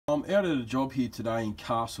I'm out at a job here today in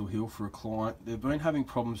Castle Hill for a client. They've been having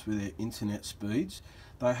problems with their internet speeds.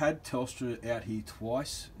 They had Telstra out here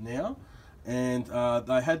twice now, and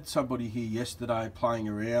they had somebody here yesterday playing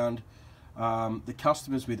around. The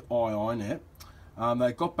customers with Iinet,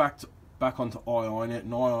 they got back onto Iinet,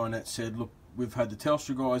 and Iinet said, look, we've had the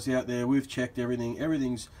Telstra guys out there, we've checked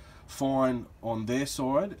everything's fine on their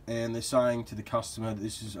side, and they're saying to the customer that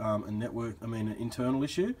this is an internal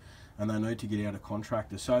issue, and they need to get out a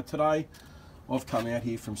contractor. So today I've come out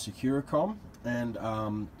here from Securicom,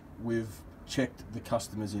 and we've checked the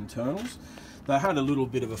customer's internals. They had a little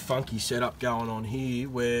bit of a funky setup going on here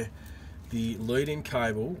where the lead-in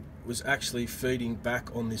cable was actually feeding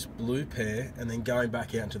back on this blue pair and then going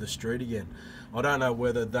back out into the street again. I don't know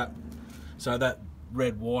whether that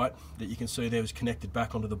red-white that you can see there was connected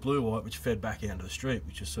back onto the blue-white, which fed back out into the street,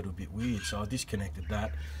 which is sort of a bit weird. So I disconnected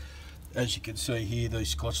that. As you can see here, these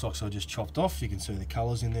scotch locks I just chopped off. You can see the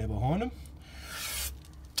colours in there behind them.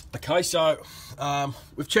 Okay, so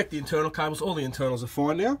we've checked the internal cables. All the internals are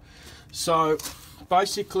fine now. So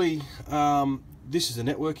basically, this is a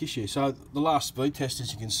network issue. So the last speed test,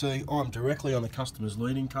 as you can see, I'm directly on the customer's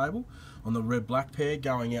leading cable on the red-black pair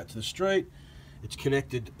going out to the street. It's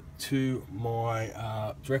connected to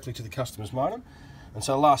my directly to the customer's modem. And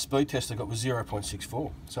so the last speed test I got was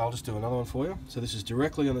 0.64. So I'll just do another one for you. So this is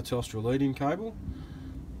directly on the Telstra lead-in cable.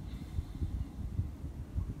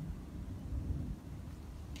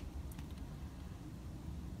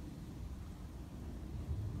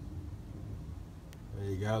 There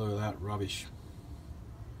you go, look at that rubbish.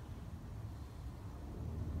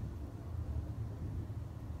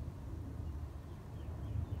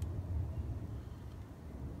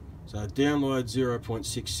 So download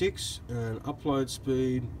 0.66 and upload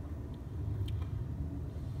speed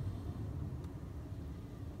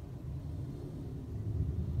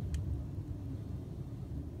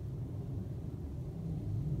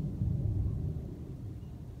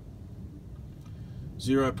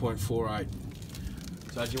 0.48.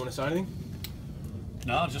 So do you want to say anything?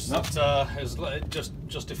 No, just no? That it just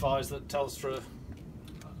justifies that Telstra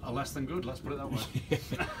are less than good, let's put it that way.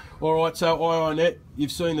 Alright, so Iinet,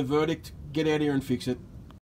 you've seen the verdict, get out here and fix it.